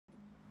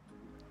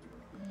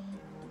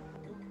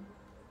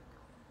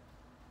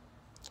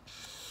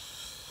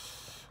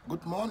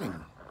Good morning.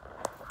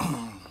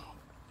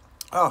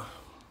 Ah,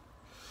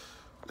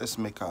 let's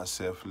make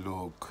ourselves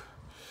look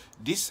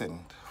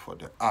decent for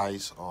the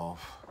eyes of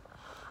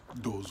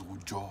those who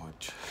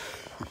judge.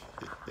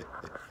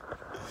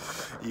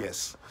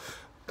 Yes,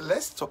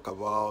 let's talk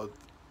about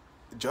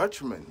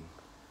judgment,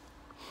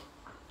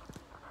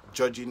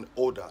 judging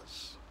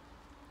others.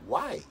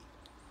 Why?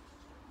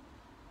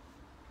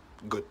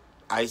 Good.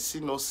 I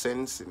see no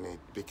sense in it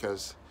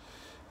because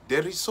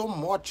there is so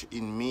much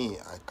in me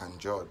I can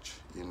judge,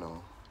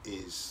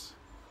 Is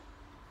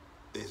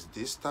is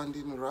this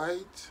standing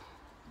right?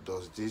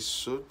 Does this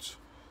suit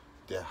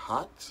the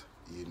heart?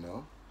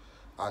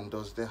 And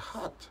does the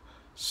heart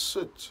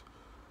suit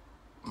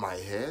my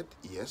head?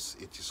 Yes,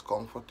 it is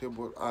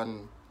comfortable.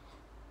 And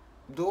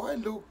do I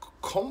look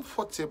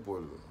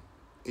comfortable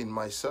in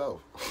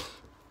myself?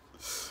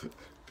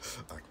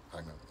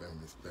 Hang on,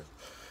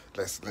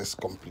 let's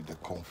complete the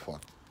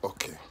comfort.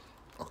 Okay,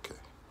 okay.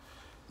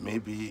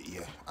 Maybe,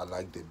 yeah, I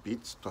like the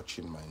beats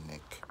touching my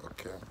neck,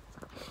 okay?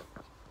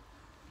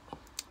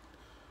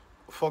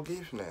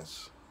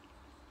 Forgiveness.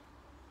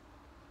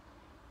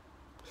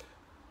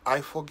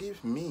 I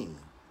forgive me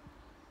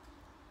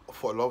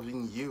for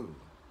loving you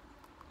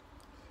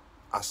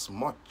as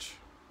much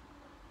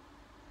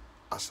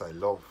as I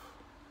love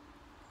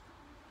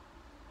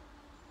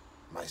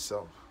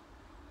myself.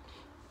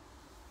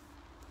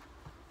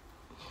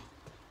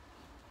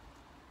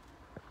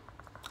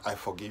 I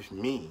forgive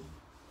me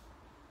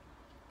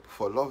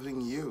for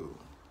loving you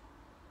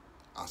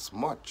as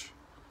much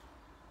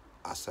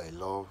as I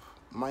love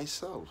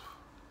myself.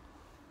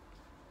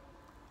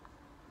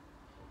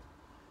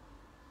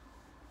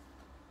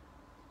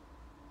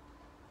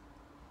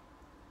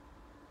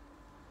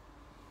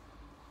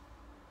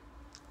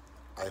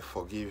 I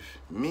forgive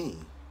me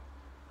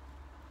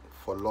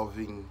for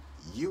loving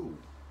you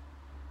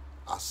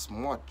as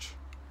much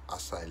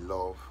as I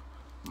love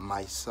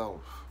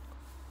myself.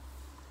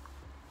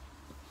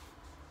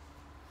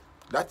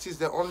 That is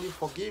the only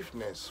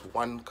forgiveness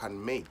one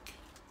can make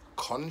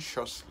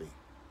consciously,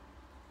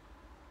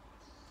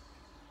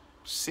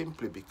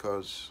 simply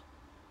because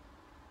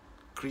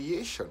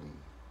creation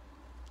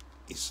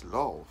is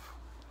love.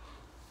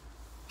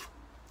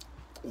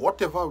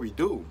 Whatever we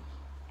do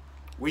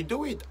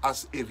it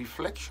as a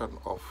reflection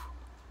of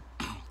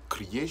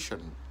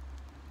creation,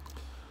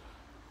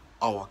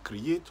 our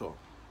creator.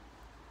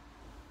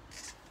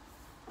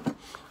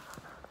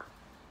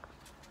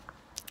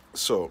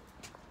 So,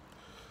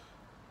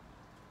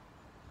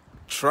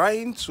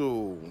 trying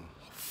to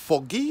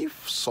forgive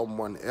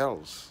someone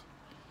else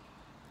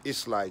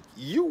is like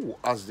you,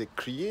 as the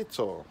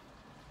creator,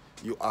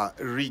 you are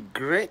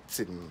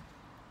regretting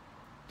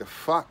the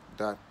fact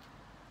that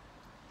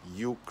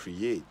you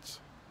create.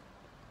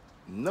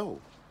 No.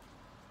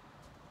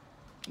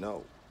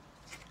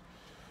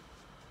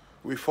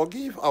 We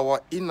forgive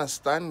our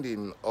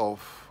understanding of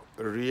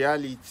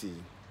reality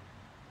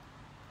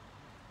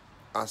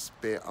as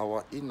per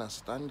our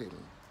understanding.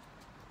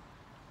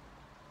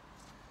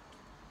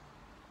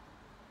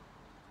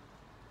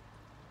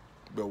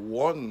 But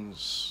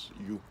once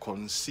you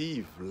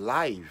conceive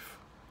life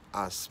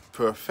as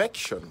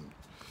perfection,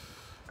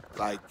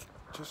 like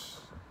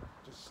just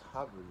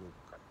have a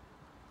look.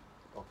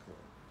 Okay.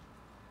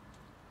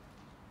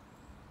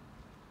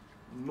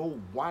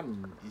 No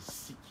one is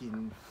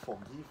seeking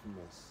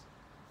forgiveness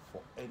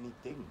for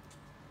anything.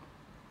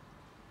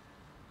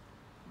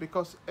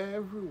 Because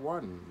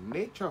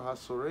nature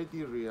has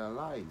already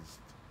realized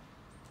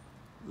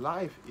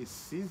life is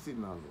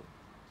seasonal.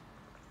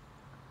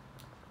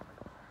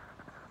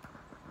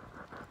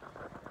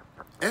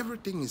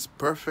 Everything is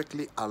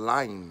perfectly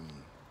aligned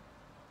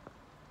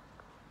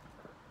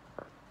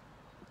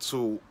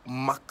to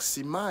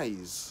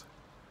maximize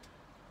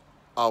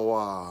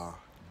our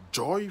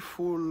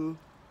joyful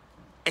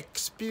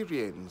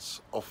experience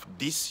of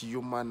this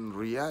human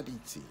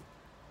reality.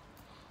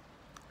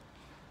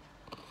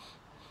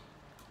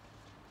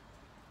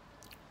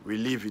 We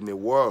live in a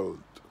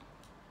world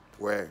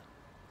where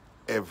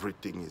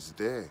everything is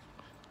there.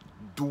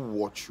 Do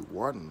what you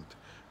want,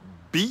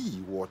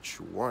 be what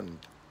you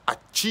want,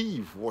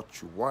 achieve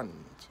what you want.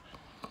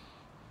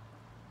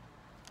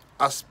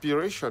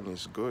 Aspiration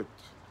is good.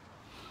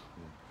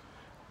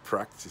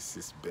 Practice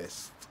is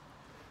best.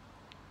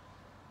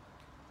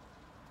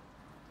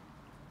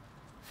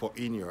 For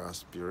in your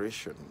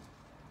aspiration,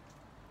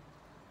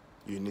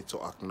 you need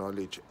to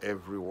acknowledge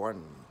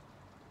everyone.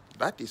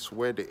 That is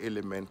where the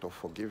element of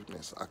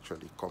forgiveness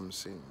actually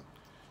comes in.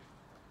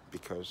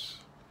 Because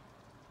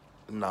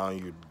now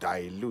you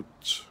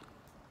dilute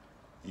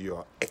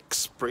your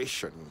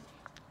expression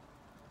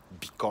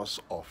because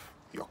of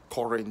your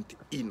current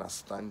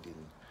understanding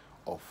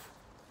of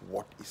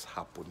what is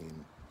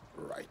happening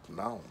right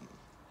now.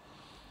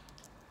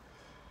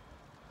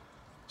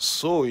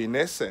 So, in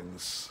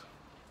essence,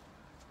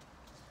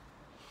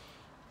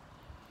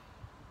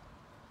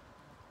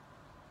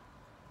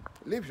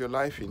 live your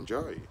life in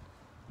joy.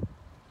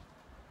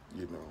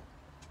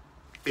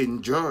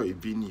 Enjoy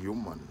being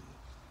human.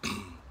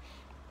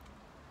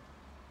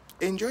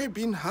 Enjoy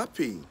being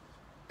happy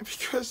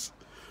because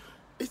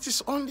it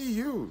is only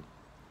you.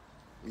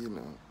 You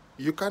know,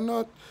 you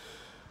cannot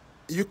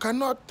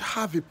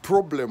have a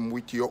problem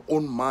with your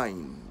own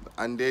mind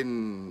and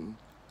then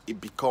it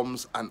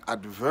becomes an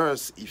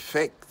adverse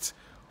effect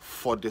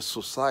for the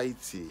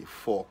society,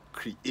 for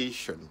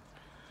creation.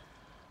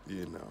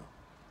 You know,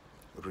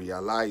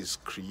 realize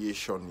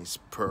creation is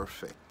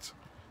perfect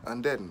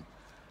and then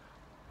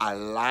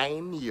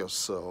align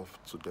yourself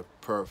to the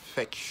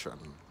perfection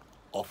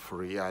of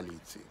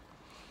reality.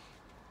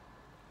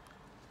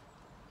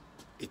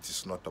 It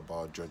is not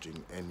about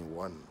judging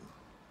anyone.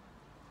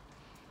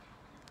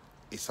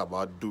 It's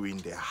about doing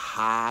the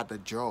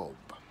hard job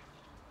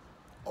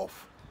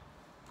of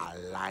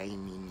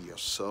aligning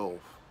yourself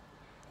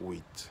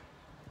with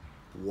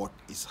what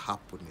is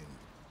happening.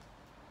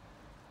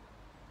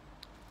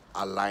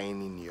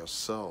 Aligning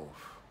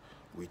yourself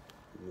with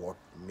what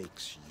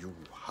makes you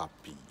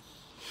happy.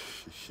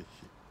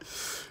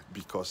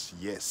 Because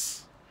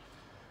yes,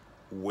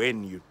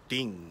 when you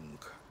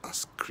think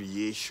as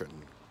creation,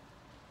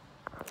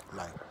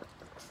 like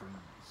the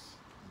trees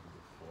in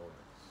the forest,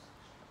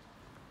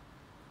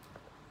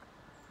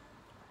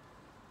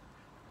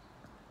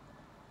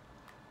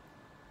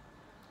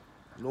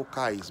 no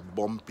car is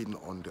bumping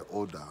on the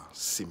other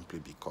simply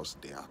because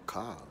they are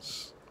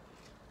cars.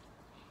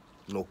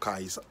 No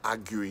car is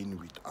arguing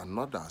with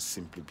another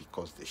simply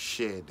because they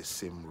share the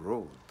same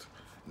road.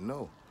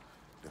 No,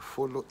 they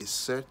follow a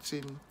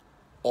certain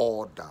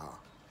order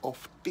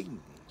of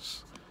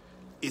things.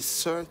 A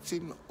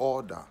certain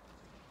order.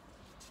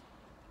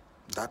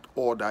 That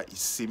order is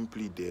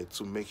simply there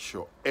to make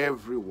sure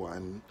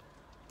everyone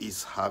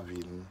is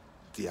having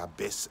their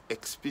best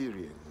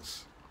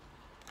experience.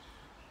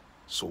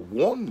 So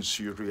once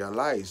you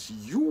realize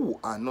you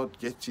are not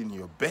getting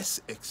your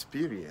best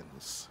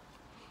experience,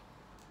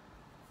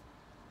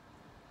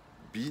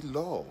 be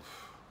love.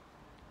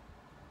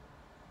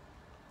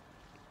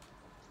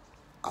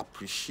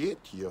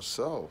 Appreciate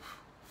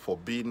yourself for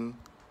being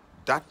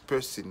that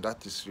person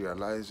that is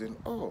realizing,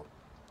 oh,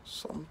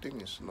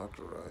 something is not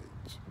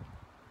right.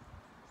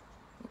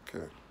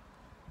 Okay.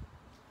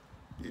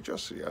 You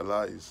just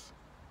realize.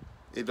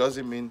 It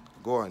doesn't mean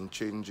go and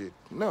change it.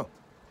 No.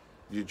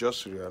 You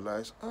just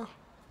realize,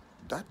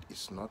 that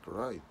is not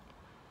right.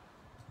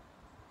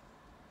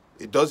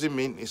 It doesn't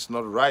mean it's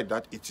not right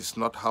that it is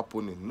not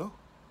happening. No.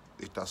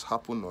 It has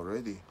happened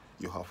already.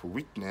 You have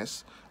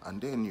witnessed,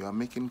 and then you are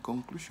making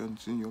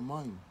conclusions in your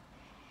mind.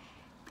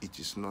 It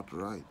is not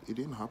right. It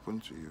didn't happen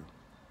to you.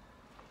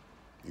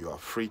 You are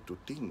free to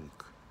think,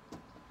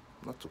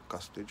 not to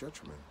cast a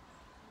judgment.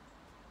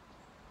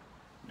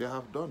 They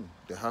have done.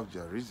 They have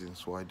their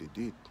reasons why they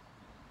did.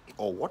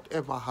 Or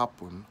whatever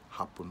happened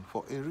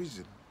for a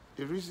reason.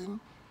 A reason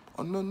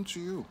unknown to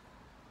you.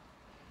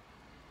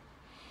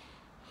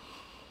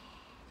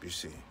 You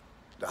see,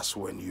 that's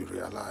when you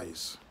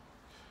realize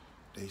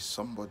there is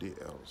somebody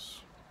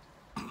else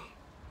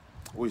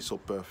who is so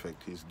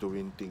perfect. He's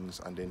doing things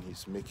and then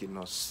he's making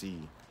us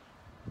see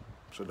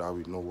so that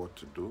we know what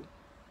to do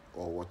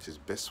or what is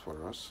best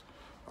for us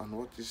and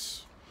what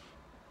is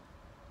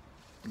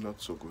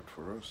not so good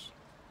for us,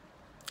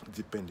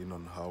 depending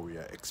on how we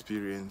are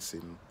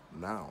experiencing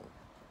now,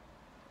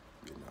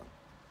 you know.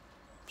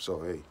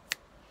 So, hey,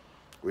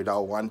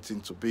 without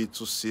wanting to be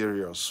too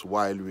serious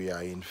while we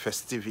are in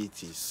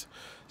festivities,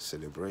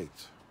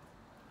 celebrate.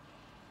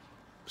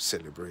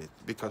 Celebrate,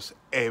 because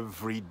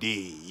every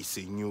day is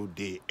a new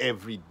day.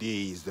 Every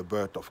day is the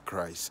birth of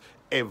Christ.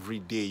 Every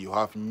day you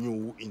have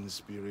new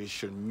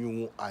inspiration,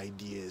 new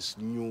ideas,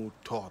 new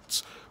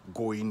thoughts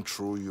going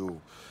through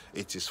you.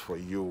 It is for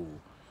you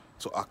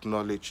to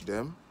acknowledge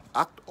them,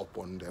 act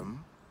upon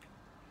them,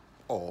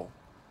 or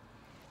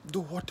do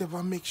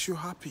whatever makes you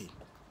happy.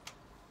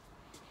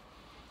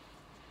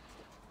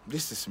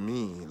 This is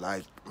me.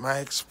 Like, my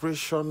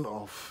expression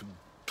of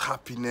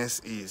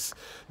happiness is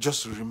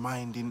just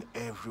reminding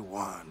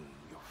everyone,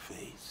 your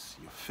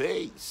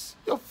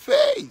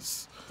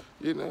face.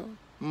 You know,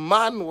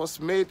 man was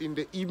made in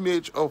the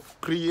image of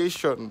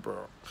creation,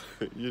 bro.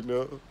 You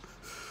know,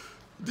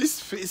 this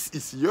face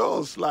is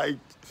yours. Like,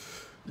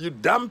 you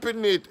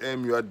dampen it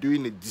and you are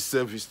doing a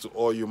disservice to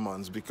all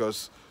humans,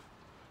 because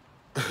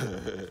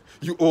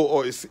you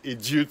owe us a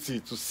duty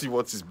to see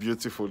what is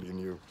beautiful in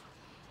you.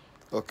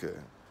 Okay.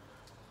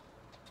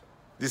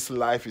 This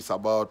life is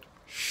about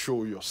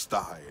show your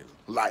style.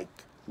 Like,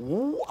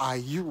 who are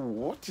you?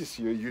 What is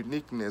your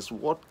uniqueness?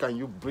 What can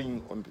you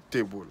bring on the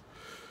table?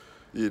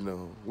 You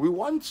know, we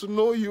want to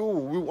know you.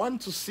 We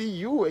want to see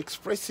you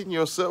expressing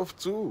yourself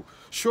too.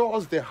 Show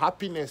us the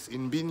happiness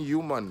in being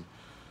human.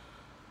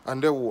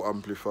 And then we'll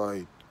amplify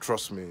it.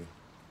 Trust me.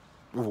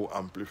 We will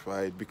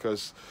amplify it,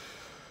 because,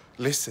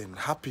 listen,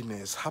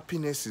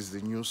 happiness is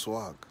the new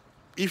swag.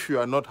 If you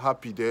are not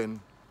happy,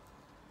 then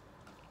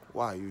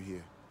why are you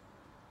here?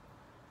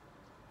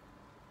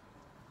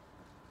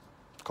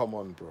 Come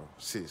on, bro,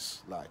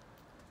 sis. Like,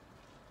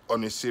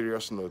 on a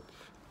serious note,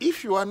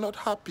 if you are not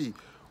happy,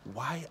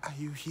 why are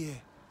you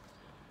here?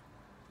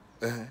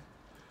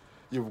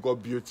 You've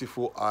got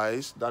beautiful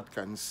eyes that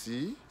can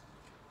see.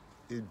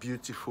 a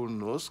beautiful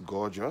nose,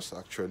 gorgeous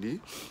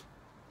actually,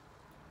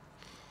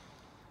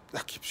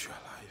 that keeps you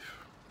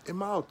alive. A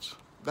mouth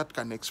that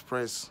can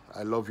express.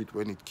 I love it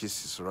when it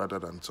kisses rather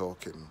than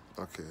talking.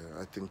 Okay,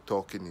 I think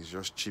talking is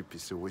just cheap.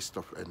 It's a waste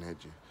of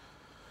energy.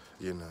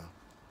 You know,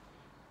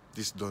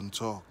 these don't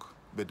talk,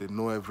 but they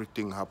know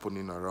everything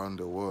happening around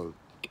the world.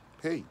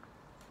 Hey,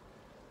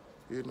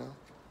 you know,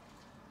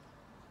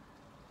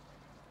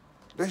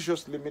 let's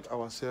just limit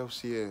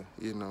ourselves here.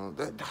 You know,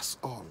 that's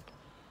all.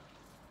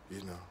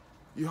 You know,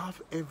 you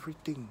have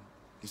everything.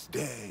 It's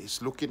there.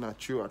 It's looking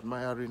at you,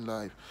 admiring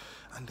life,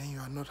 and then you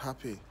are not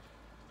happy.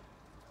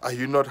 Are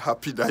you not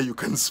happy that you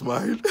can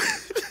smile?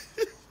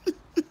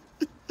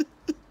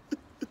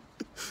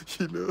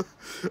 You know,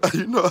 are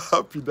you not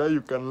happy that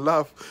you can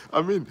laugh?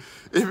 I mean,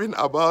 even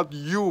about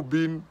you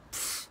being,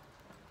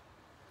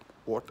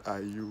 what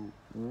are you?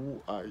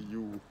 Who are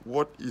you?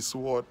 What is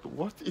what?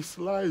 What is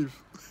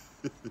life?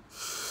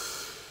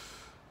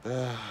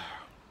 I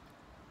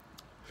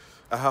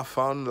have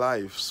found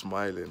life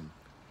smiling,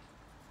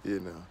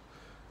 you know,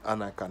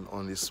 and I can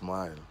only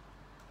smile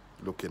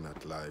looking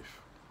at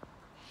life.